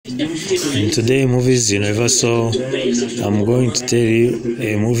In today's movies universal, I'm going to tell you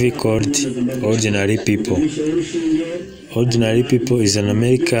a movie called Ordinary People. Ordinary People is an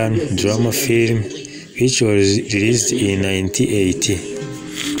American drama film which was released in 1980.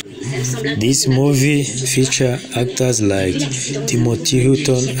 This movie features actors like Timothy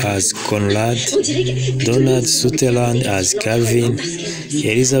Hutton as Conrad, Donald Sutherland as Calvin,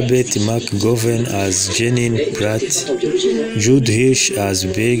 Elizabeth McGovern as Janine Pratt, Jude Hirsch as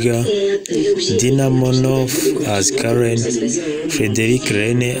Berger, Dina Monoff as Karen, Frederick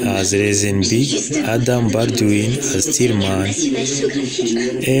Rene as Rezenby, Adam Baldwin as Tillman,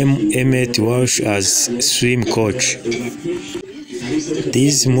 Emmett Walsh as swim coach.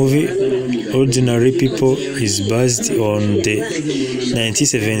 This movie, Ordinary People, is based on the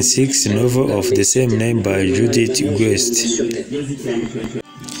 1976 novel of the same name by Judith Guest.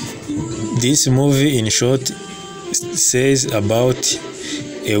 This movie, in short, says about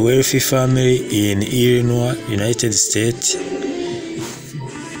a wealthy family in Illinois, United States,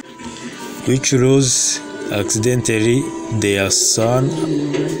 which lose accidentally their son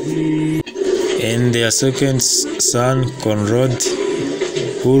and their second son, Conrad,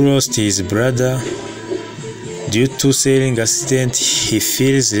 who lost his brother due to sailing accident. He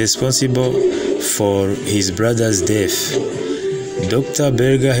feels responsible for his brother's death. Dr.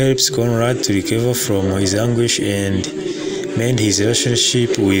 Berger helps Conrad to recover from his anguish and mend his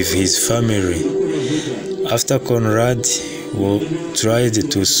relationship with his family. After Conrad tried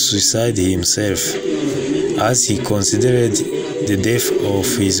to suicide himself, as he considered the death of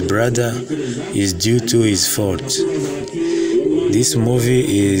his brother is due to his fault. This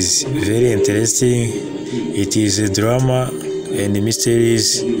movie is very interesting. It is a drama and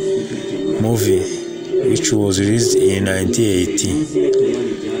mysteries movie which was released in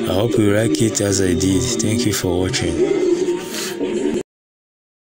 1980. I hope you like it as I did. Thank you for watching.